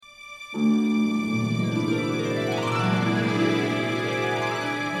I'm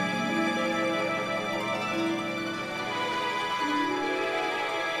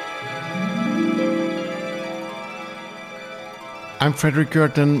Fredrik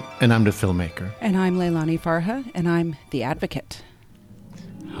Gertten, and I'm the filmmaker. And I'm Leilani Farha, and I'm the advocate.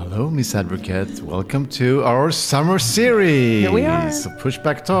 Hello, Miss Advocate. Welcome to our summer series. Here we are.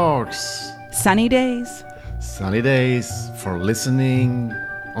 Pushback Talks. Sunny days. Sunny days for listening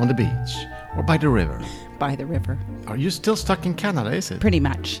on the beach or by the river. By the river. Are you still stuck in Canada, is it? Pretty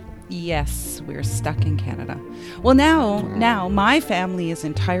much. Yes, we're stuck in Canada. Well, now my family is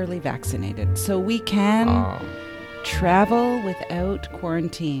entirely vaccinated, so we can travel without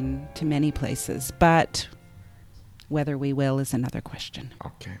quarantine to many places, but whether we will is another question.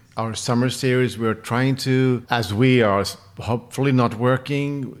 Okay. Our summer series, we're trying to, as we are hopefully not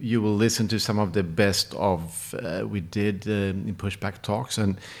working, you will listen to some of the best of we did in Pushback Talks,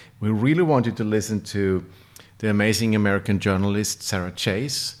 and we really wanted to listen to the amazing American journalist Sarah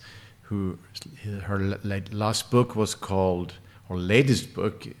Chayes, who her last book was called, or latest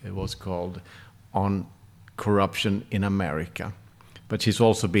book, it was called On Corruption in America. But she's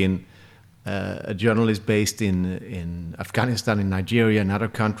also been a journalist based in Afghanistan, in Nigeria, and other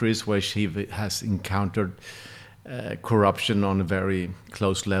countries where she has encountered corruption on a very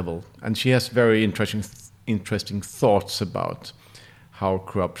close level. And she has very interesting thoughts about how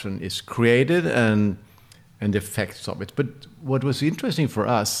corruption is created and the effects of it. But what was interesting for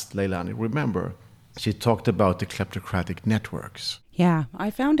us, Leilani, remember, she talked about the kleptocratic networks. Yeah,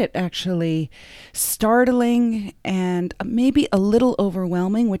 I found it actually startling and maybe a little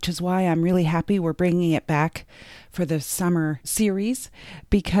overwhelming, which is why I'm really happy we're bringing it back for the summer series,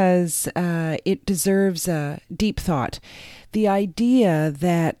 because it deserves a deep thought. The idea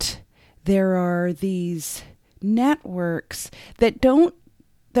that there are these networks that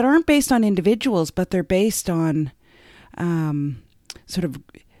aren't based on individuals, but they're based on sort of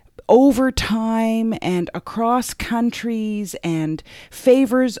over time and across countries, and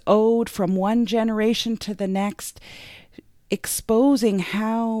favors owed from one generation to the next, exposing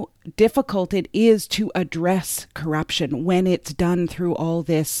how difficult it is to address corruption when it's done through all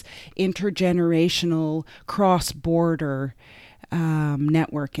this intergenerational cross-border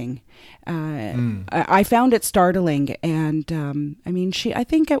networking. I found it startling, and I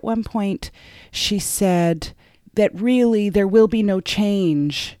think at one point she said that really there will be no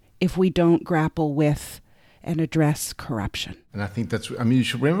change if we don't grapple with and address corruption. And I think you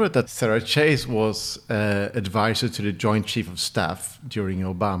should remember that Sarah Chayes was advisor to the Joint Chief of Staff during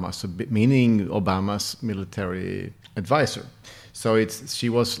Obama, so meaning Obama's military advisor. So she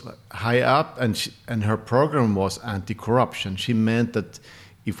was high up, and her program was anti-corruption. She meant that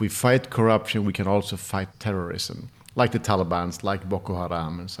if we fight corruption, we can also fight terrorism, like the Taliban, like Boko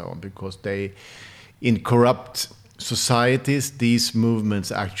Haram, and so on, because in corrupt societies, these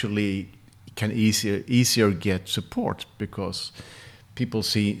movements actually can easier get support because people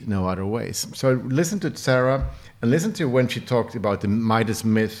see no other ways. So listen to Sarah, and listen to when she talked about the Midas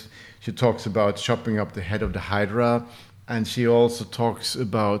myth. She talks about chopping up the head of the Hydra, and she also talks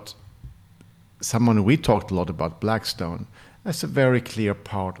about someone we talked a lot about, Blackstone, as a very clear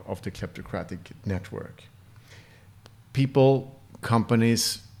part of the kleptocratic network. People,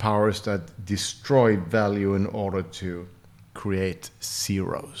 companies, powers that destroy value in order to create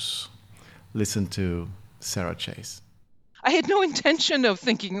zeros. Listen to Sarah Chayes. I had no intention of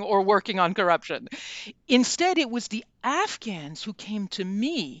thinking or working on corruption. Instead, it was the Afghans who came to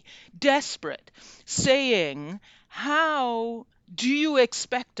me, desperate, saying, how do you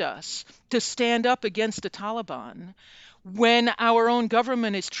expect us to stand up against the Taliban when our own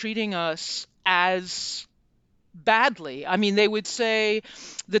government is treating us as badly? I mean, they would say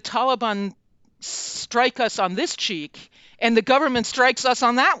the Taliban strike us on this cheek and the government strikes us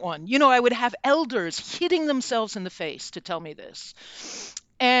on that one. You know, I would have elders hitting themselves in the face to tell me this.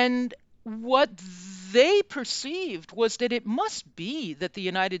 And what they perceived was that it must be that the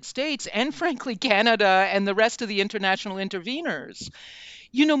United States and frankly Canada and the rest of the international interveners,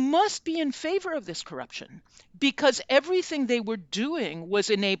 must be in favor of this corruption, because everything they were doing was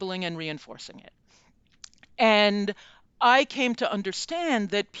enabling and reinforcing it. And I came to understand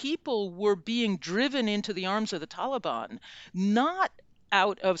that people were being driven into the arms of the Taliban, not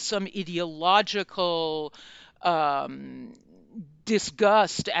out of some ideological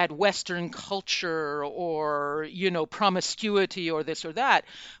disgust at Western culture or, promiscuity or this or that,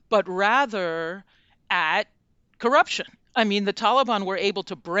 but rather at corruption. I mean, the Taliban were able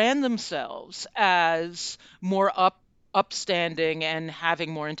to brand themselves as more upstanding and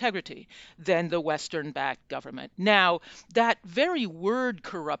having more integrity than the Western-backed government. Now, that very word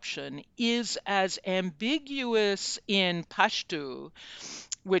corruption is as ambiguous in Pashto,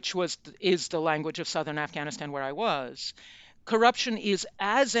 which is the language of southern Afghanistan where I was. Corruption is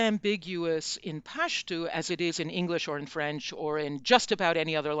as ambiguous in Pashto as it is in English or in French or in just about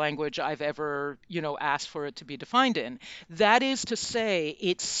any other language I've ever, asked for it to be defined in. That is to say,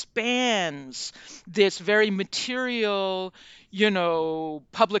 it spans this very material,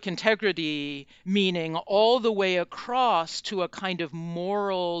 public integrity meaning all the way across to a kind of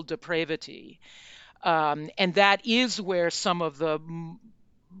moral depravity. And that is where some of the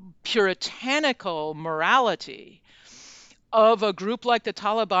puritanical morality of a group like the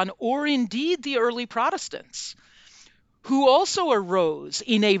Taliban, or indeed the early Protestants, who also arose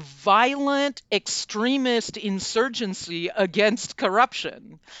in a violent extremist insurgency against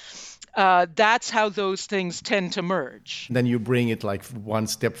corruption. That's how those things tend to merge. Then you bring it like one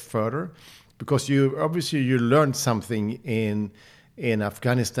step further, because you learned something in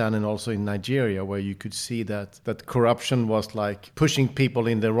Afghanistan and also in Nigeria, where you could see that corruption was like pushing people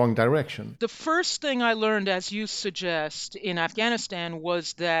in the wrong direction. The first thing I learned, as you suggest, in Afghanistan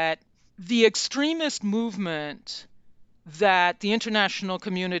was that the extremist movement that the international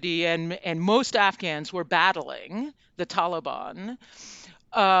community and most Afghans were battling, the Taliban,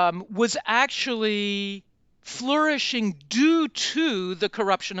 was actually flourishing due to the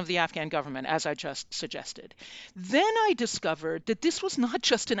corruption of the Afghan government, as I just suggested. Then I discovered that this was not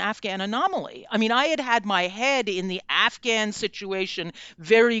just an Afghan anomaly. I mean, I had my head in the Afghan situation,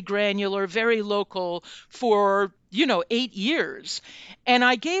 very granular, very local, for 8 years. And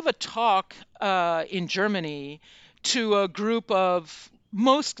I gave a talk in Germany to a group of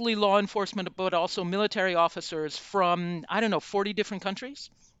mostly law enforcement, but also military officers from, 40 different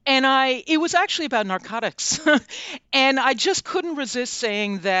countries. And it was actually about narcotics. And I just couldn't resist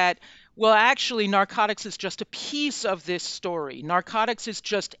saying that, well, actually, narcotics is just a piece of this story. Narcotics is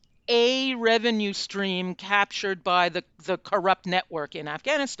just a revenue stream captured by the corrupt network in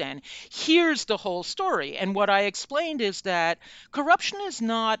Afghanistan. Here's the whole story. And what I explained is that corruption is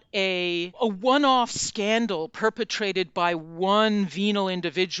not a one-off scandal perpetrated by one venal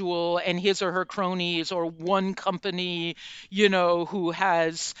individual and his or her cronies, or one company, who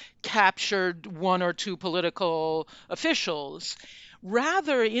has captured one or two political officials.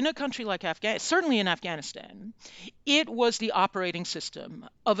 Rather, in a country like Afghanistan, certainly in Afghanistan, it was the operating system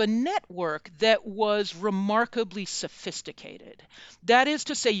of a network that was remarkably sophisticated. That is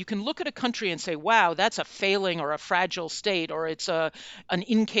to say, you can look at a country and say, wow, that's a failing or a fragile state, or it's an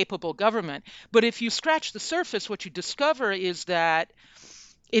incapable government. But if you scratch the surface, what you discover is that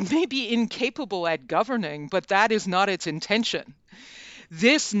it may be incapable at governing, but that is not its intention.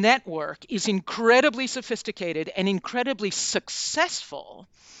 This network is incredibly sophisticated and incredibly successful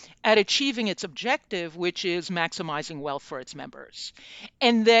at achieving its objective, which is maximizing wealth for its members.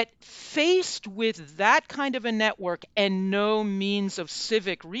 And that faced with that kind of a network and no means of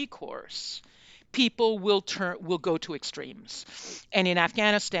civic recourse, people will go to extremes. And in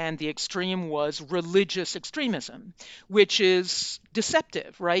Afghanistan, the extreme was religious extremism, which is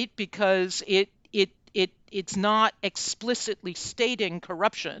deceptive, right? Because it's not explicitly stating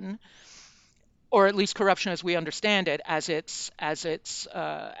corruption, or at least corruption as we understand it, as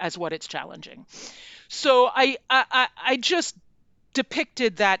what it's challenging. So I just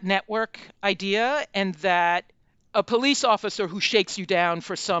depicted that network idea, and that a police officer who shakes you down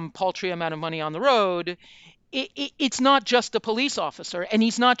for some paltry amount of money on the road, it's not just the police officer, and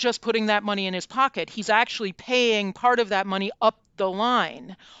he's not just putting that money in his pocket. He's actually paying part of that money up the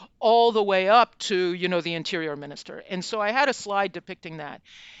line, all the way up to, the interior minister. And so I had a slide depicting that.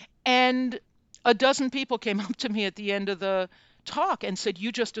 And a dozen people came up to me at the end of the talk and said,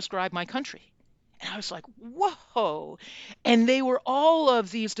 you just described my country. And I was like, whoa. And they were all of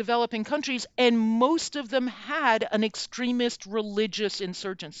these developing countries, and most of them had an extremist religious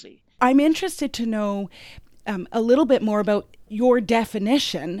insurgency. I'm interested to know a little bit more about your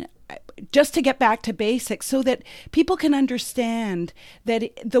definition, just to get back to basics, so that people can understand that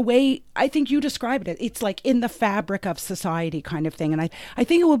the way I think you described it, it's like in the fabric of society kind of thing. And I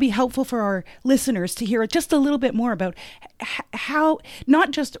think it will be helpful for our listeners to hear just a little bit more about how,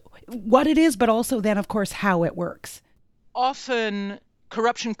 not just what it is, but also then, of course, how it works. Often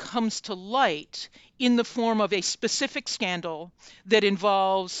corruption comes to light in the form of a specific scandal that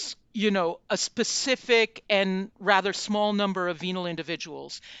involves a specific and rather small number of venal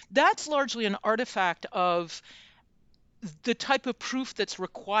individuals. That's largely an artifact of the type of proof that's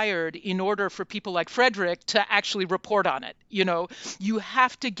required in order for people like Frederick to actually report on it. You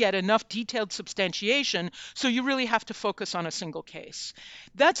have to get enough detailed substantiation, so you really have to focus on a single case.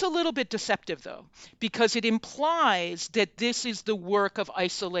 That's a little bit deceptive, though, because it implies that this is the work of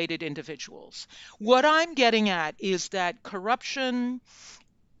isolated individuals. What I'm getting at is that corruption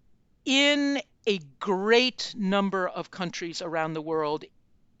in a great number of countries around the world,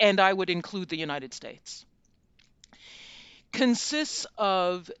 and I would include the United States, consists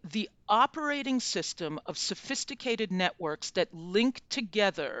of the operating system of sophisticated networks that link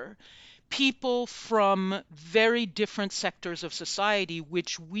together people from very different sectors of society,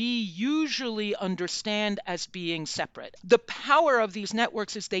 which we usually understand as being separate. The power of these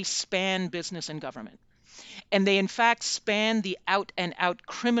networks is they span business and government. And they, in fact, span the out-and-out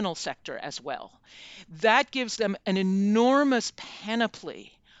criminal sector as well. That gives them an enormous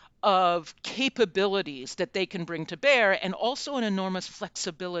panoply of capabilities that they can bring to bear, and also an enormous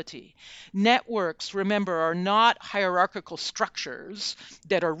flexibility. Networks, remember, are not hierarchical structures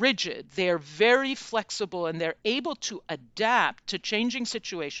that are rigid. They're very flexible, and they're able to adapt to changing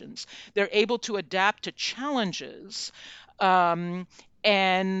situations. They're able to adapt to challenges,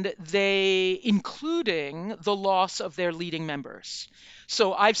 and including the loss of their leading members.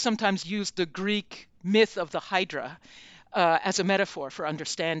 So I've sometimes used the Greek myth of the Hydra as a metaphor for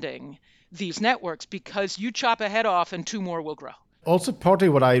understanding these networks, because you chop a head off and two more will grow. Also, partly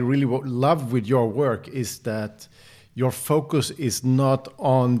what I really love with your work is that your focus is not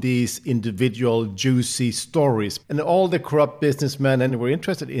on these individual juicy stories. And all the corrupt businessmen, and we're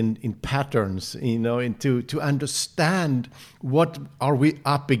interested in patterns, to understand what are we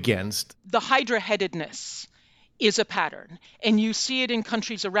up against. The hydra-headedness is a pattern, and you see it in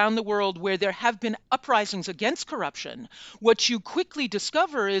countries around the world where there have been uprisings against corruption. What you quickly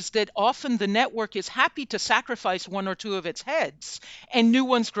discover is that often the network is happy to sacrifice one or two of its heads, and new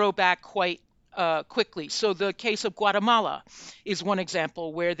ones grow back quite quickly. So the case of Guatemala is one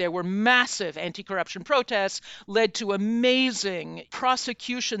example where there were massive anti-corruption protests, led to amazing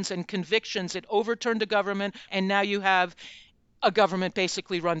prosecutions and convictions. It overturned the government, and now you have a government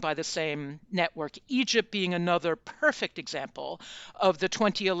basically run by the same network. Egypt being another perfect example of the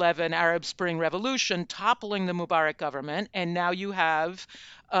 2011 Arab Spring Revolution toppling the Mubarak government, and now you have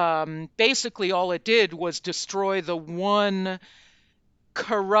basically all it did was destroy the one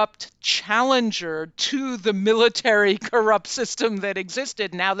corrupt challenger to the military corrupt system that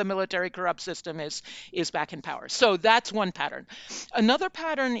existed. Now the military corrupt system is back in power. So that's one pattern. Another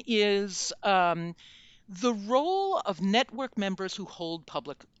pattern is the role of network members who hold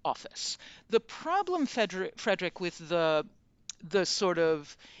public office. The problem, Frederick, with the sort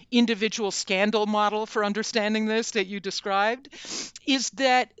of individual scandal model for understanding this that you described is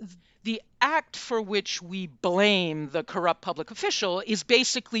that the act for which we blame the corrupt public official is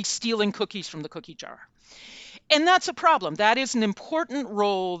basically stealing cookies from the cookie jar. And that's a problem. That is an important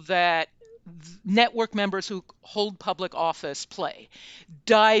role that network members who hold public office play,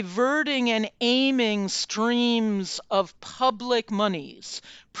 diverting and aiming streams of public monies,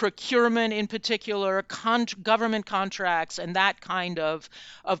 procurement in particular, government contracts, and that kind of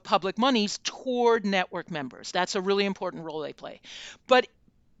public monies toward network members. That's a really important role they play. But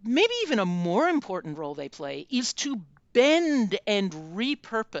maybe even a more important role they play is to bend and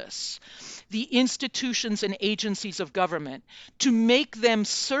repurpose the institutions and agencies of government to make them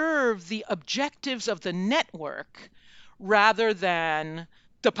serve the objectives of the network rather than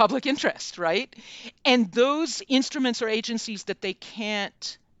the public interest, right? And those instruments or agencies that they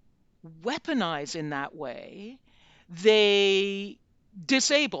can't weaponize in that way, they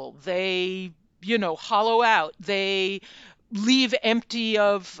disable, they, hollow out, they leave empty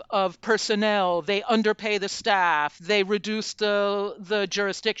of personnel, they underpay the staff, they reduce the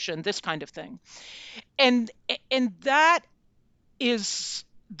jurisdiction, this kind of thing. And that is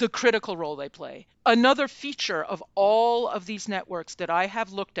the critical role they play. Another feature of all of these networks that I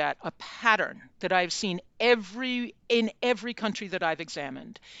have looked at, a pattern that I've seen in every country that I've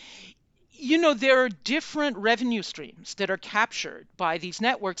examined, there are different revenue streams that are captured by these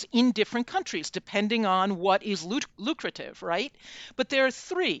networks in different countries, depending on what is lucrative, right? But there are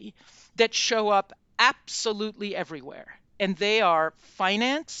three that show up absolutely everywhere, and they are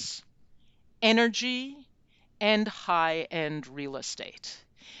finance, energy, and high-end real estate.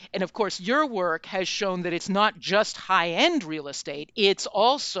 And of course, your work has shown that it's not just high-end real estate, it's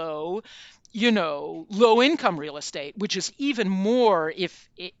also low-income real estate, which is even more,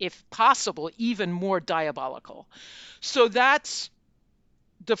 if possible, even more diabolical. So that's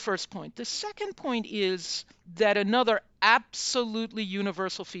the first point. The second point is that another absolutely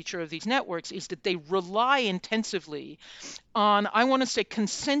universal feature of these networks is that they rely intensively on, I want to say,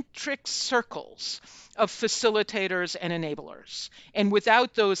 concentric circles of facilitators and enablers. And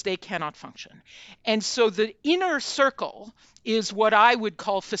without those, they cannot function. And so the inner circle is what I would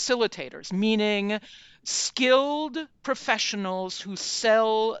call facilitators, meaning skilled professionals who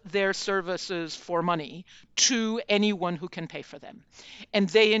sell their services for money to anyone who can pay for them. And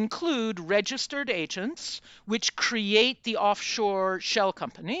they include registered agents, which create the offshore shell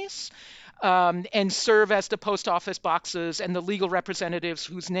companies, and serve as the post office boxes and the legal representatives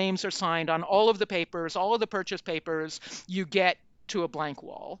whose names are signed on all of the papers, all of the purchase papers you get to a blank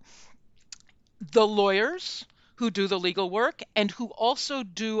wall. The lawyers who do the legal work and who also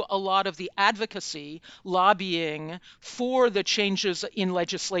do a lot of the advocacy, lobbying for the changes in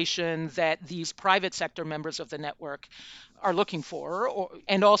legislation that these private sector members of the network are looking for,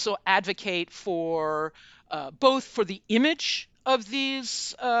 and also advocate for both for the image of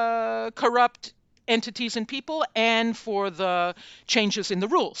these corrupt entities and people and for the changes in the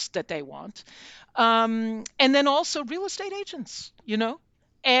rules that they want. And then also real estate agents,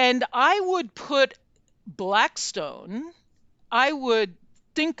 And I would put Blackstone, I would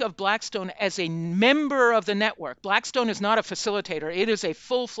think of Blackstone as a member of the network. Blackstone is not a facilitator. It is a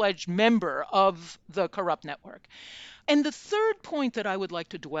full-fledged member of the corrupt network. And the third point that I would like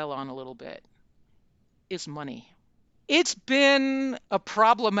to dwell on a little bit is money. It's been a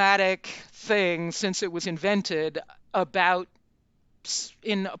problematic thing since it was invented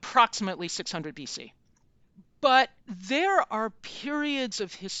in approximately 600 BC. But there are periods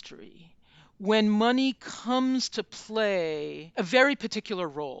of history when money comes to play a very particular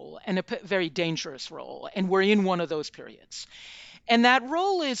role and a very dangerous role, and we're in one of those periods. And that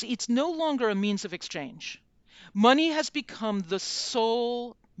role is, it's no longer a means of exchange. Money has become the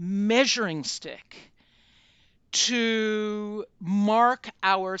sole measuring stick to mark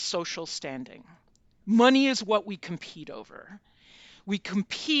our social standing. Money is what we compete over. We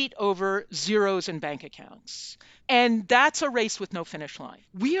compete over zeros in bank accounts. And that's a race with no finish line.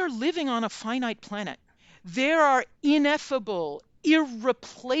 We are living on a finite planet. There are ineffable,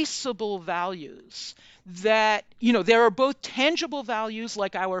 irreplaceable values that, there are both tangible values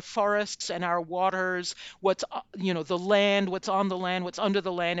like our forests and our waters, the land, what's on the land, what's under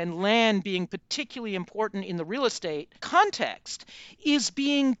the land, and land being particularly important in the real estate context is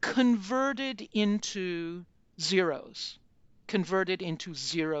being converted into zeros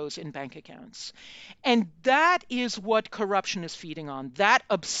in bank accounts. And that is what corruption is feeding on, that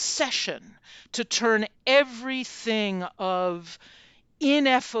obsession to turn everything of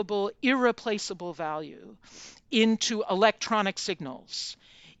ineffable, irreplaceable value into electronic signals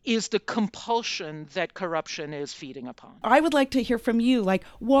is the compulsion that corruption is feeding upon. I would like to hear from you,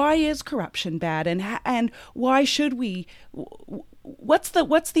 why is corruption bad, and why should we, what's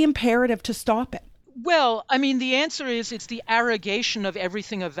the imperative to stop it? Well, the answer is it's the arrogation of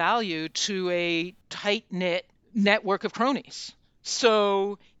everything of value to a tight-knit network of cronies.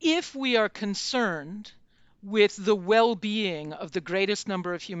 So if we are concerned with the well-being of the greatest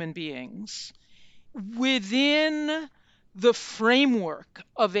number of human beings within the framework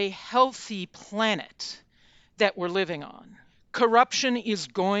of a healthy planet that we're living on, corruption is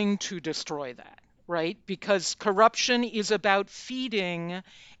going to destroy that, right? Because corruption is about feeding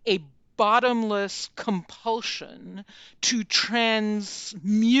a bottomless compulsion to transmute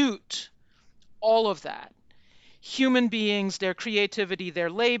all of that. Human beings, their creativity,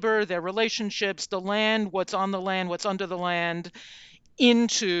 their labor, their relationships, the land, what's on the land, what's under the land,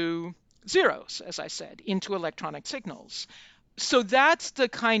 into zeros, as I said, into electronic signals. So that's the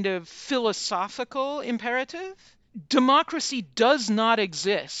kind of philosophical imperative. Democracy does not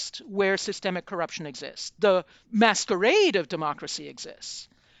exist where systemic corruption exists. The masquerade of democracy exists.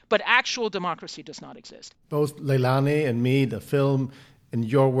 But actual democracy does not exist. Both Leilani and me, the film, in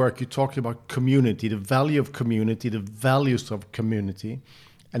your work, you talk about community, the value of community, the values of community.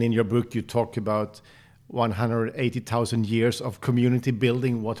 And in your book, you talk about 180,000 years of community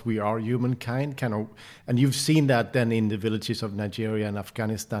building what we are, humankind. And you've seen that then in the villages of Nigeria and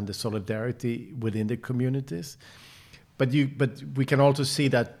Afghanistan, the solidarity within the communities. But we can also see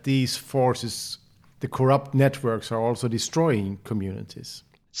that these forces, the corrupt networks, are also destroying communities.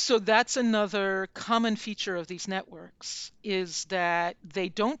 So that's another common feature of these networks, is that they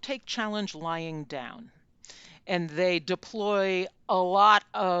don't take challenge lying down, and they deploy a lot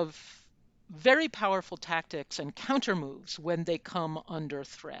of very powerful tactics and counter moves when they come under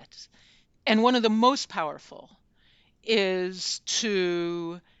threat. And one of the most powerful is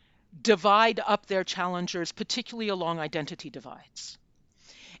to divide up their challengers, particularly along identity divides.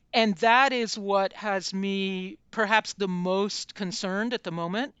 And that is what has me perhaps the most concerned at the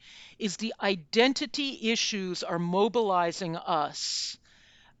moment, is the identity issues are mobilizing us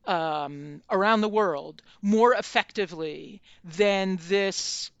around the world more effectively than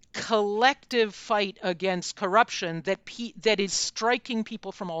this collective fight against corruption that is striking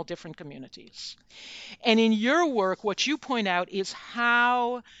people from all different communities. And in your work, what you point out is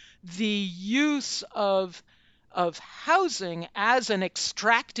how the use of housing as an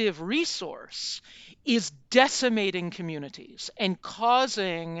extractive resource is decimating communities and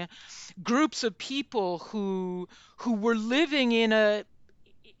causing groups of people who were living in a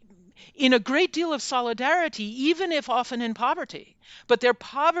great deal of solidarity, even if often in poverty. But their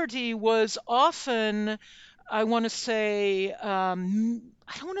poverty was often, I want to say, I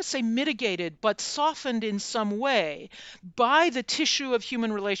don't want to say mitigated, but softened in some way by the tissue of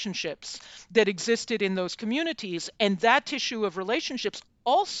human relationships that existed in those communities. And that tissue of relationships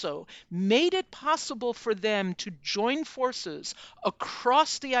also made it possible for them to join forces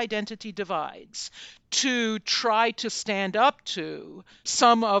across the identity divides to try to stand up to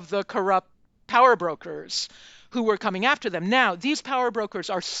some of the corrupt power brokers who were coming after them. Now, these power brokers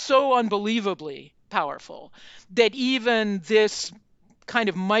are so unbelievably powerful that even this kind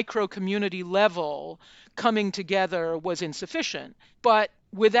of micro community level coming together was insufficient. But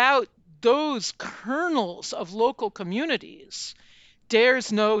without those kernels of local communities,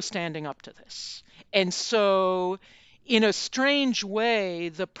 there's no standing up to this. And so, in a strange way,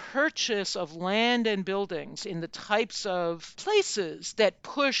 the purchase of land and buildings in the types of places that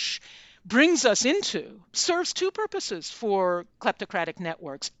brings us into serves two purposes for kleptocratic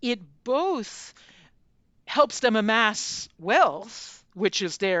networks. It both helps them amass wealth, which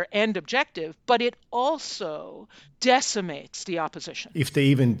is their end objective, but it also decimates the opposition. If they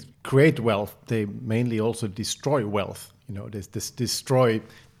even create wealth, they mainly also destroy wealth. They destroy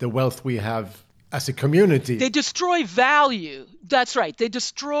the wealth we have as a community. They destroy value. That's right. They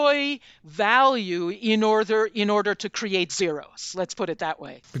destroy value in order to create zeros. Let's put it that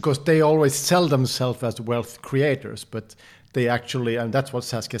way. Because they always sell themselves as wealth creators, but they actually, and that's what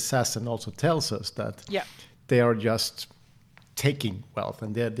Saskia Sassen also tells us, that they are just taking wealth,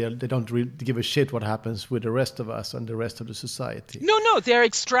 and they don't really give a shit what happens with the rest of us and the rest of the society. No, they're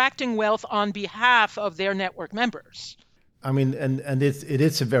extracting wealth on behalf of their network members. I mean, and it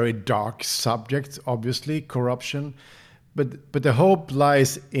is a very dark subject, obviously, corruption, but the hope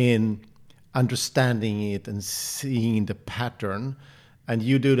lies in understanding it and seeing the pattern, and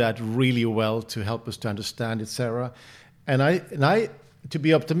you do that really well to help us to understand it, Sarah. And I, to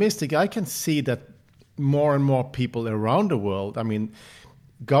be optimistic, I can see that more and more people around the world, I mean,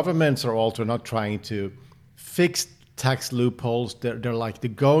 governments are also not trying to fix tax loopholes. They're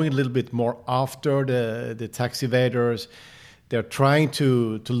going a little bit more after the tax evaders. They're trying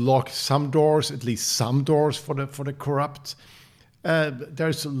to lock some doors, at least some doors for the corrupt.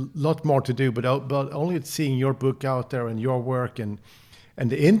 There's a lot more to do, but only seeing your book out there and your work and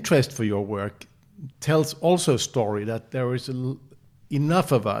the interest for your work tells also a story that there is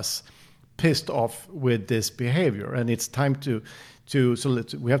enough of us pissed off with this behavior, and it's time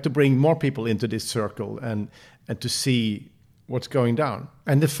we have to bring more people into this circle and to see what's going down.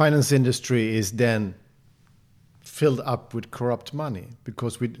 And the finance industry is then filled up with corrupt money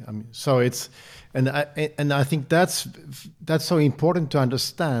because I think that's so important to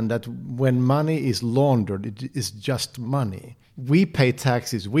understand, that when money is laundered, it is just money. We pay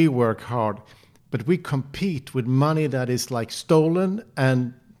taxes, we work hard, but we compete with money that is like stolen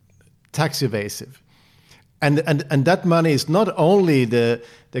and tax evasive. And that money is not only the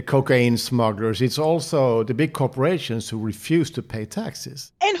cocaine smugglers, it's also the big corporations who refuse to pay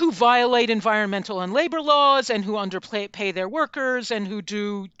taxes. And who violate environmental and labor laws, and who underpay their workers, and who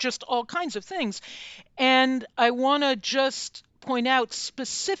do just all kinds of things. And I want to just point out,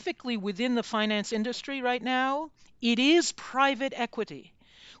 specifically within the finance industry right now, it is private equity,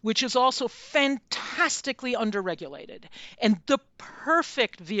 which is also fantastically underregulated and the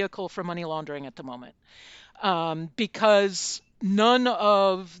perfect vehicle for money laundering at the moment. Because none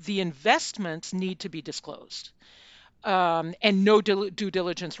of the investments need to be disclosed. And no due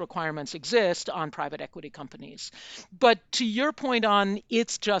diligence requirements exist on private equity companies. But to your point on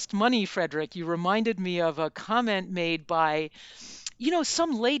it's just money, Fredrik, you reminded me of a comment made by,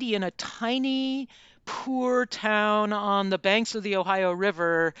 some lady in a tiny, poor town on the banks of the Ohio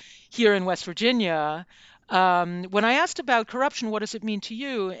River here in West Virginia. When I asked about corruption, what does it mean to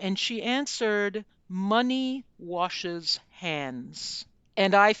you? And she answered, money washes hands.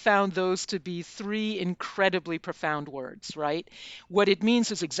 And I found those to be three incredibly profound words, right? What it means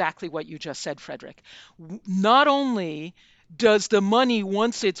is exactly what you just said, Fredrik. Not only does the money,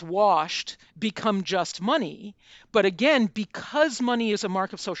 once it's washed, become just money? But again, because money is a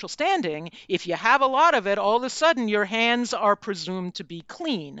mark of social standing, if you have a lot of it, all of a sudden your hands are presumed to be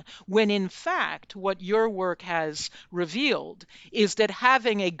clean, when in fact what your work has revealed is that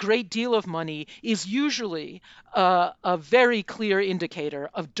having a great deal of money is usually a very clear indicator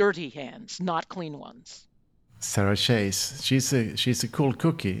of dirty hands, not clean ones. Sarah Chase, she's a cool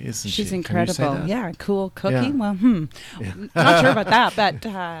cookie, isn't she? She's incredible. Yeah, cool cookie. Yeah. Well, not sure about that, but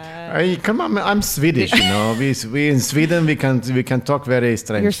Hey, come on, I'm Swedish, you know. We in Sweden we can talk very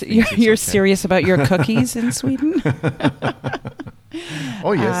strange. You're serious about your cookies in Sweden?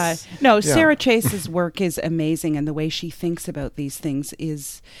 Oh yes. No, Sarah Chase's work is amazing, and the way she thinks about these things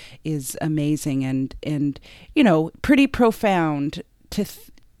is amazing, and you know, pretty profound.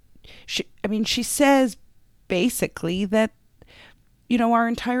 She says basically that, you know, our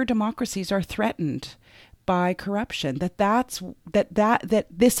entire democracies are threatened by corruption. That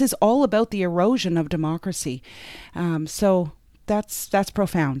this is all about the erosion of democracy. So that's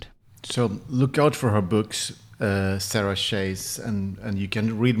profound. So look out for her books, Sarah Chase, and you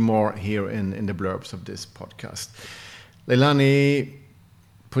can read more here in the blurbs of this podcast. Leilani,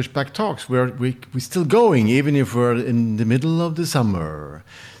 Pushback Talks, we're still going, even if we're in the middle of the summer.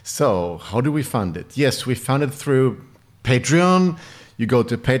 So how do we fund it? Yes, we fund it through Patreon. You go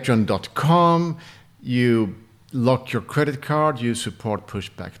to patreon.com, you lock your credit card, you support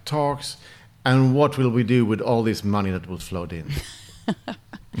Pushback Talks, and what will we do with all this money that will float in?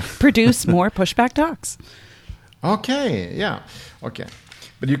 Produce more Pushback Talks. Okay, yeah, okay.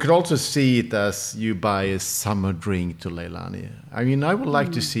 But you could also see it as you buy a summer drink to Leilani. I mean, I would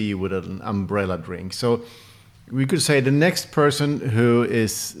like to see you with an umbrella drink. So we could say the next person who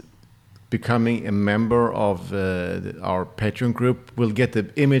is becoming a member of our Patreon group will get the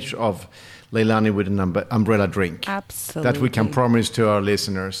image of Leilani with an umbrella drink. Absolutely. That we can promise to our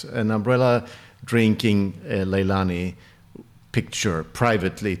listeners. An umbrella drinking Leilani picture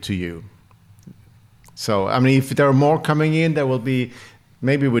privately to you. So, I mean, if there are more coming in, there will be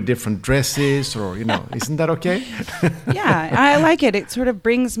maybe with different dresses or, you know, isn't that okay? Yeah, I like it. It sort of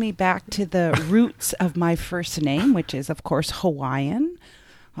brings me back to the roots of my first name, which is, of course, Hawaiian,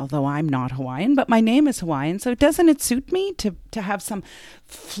 although I'm not Hawaiian, but my name is Hawaiian. So doesn't it suit me to have some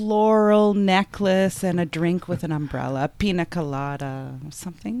floral necklace and a drink with an umbrella, pina colada or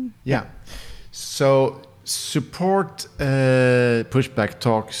something? Yeah. So support Pushback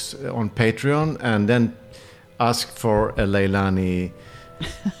Talks on Patreon and then ask for a Leilani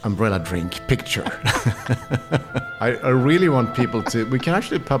umbrella drink picture. I really want people to. We can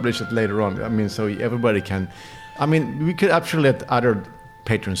actually publish it later on. I mean, so everybody can. I mean, we could actually let other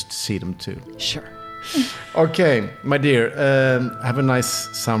patrons see them too. Sure. Okay, my dear. Have a nice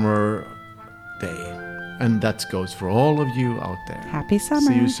summer day, and that goes for all of you out there. Happy summer.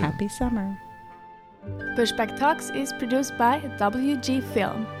 See you soon. Happy summer. Pushback Talks is produced by WG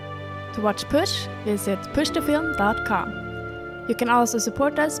Film. To watch Push, visit pushthefilm.com. You can also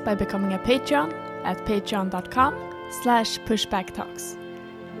support us by becoming a Patreon at patreon.com/pushbacktalks.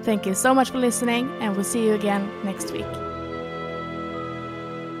 Thank you so much for listening, and we'll see you again next week.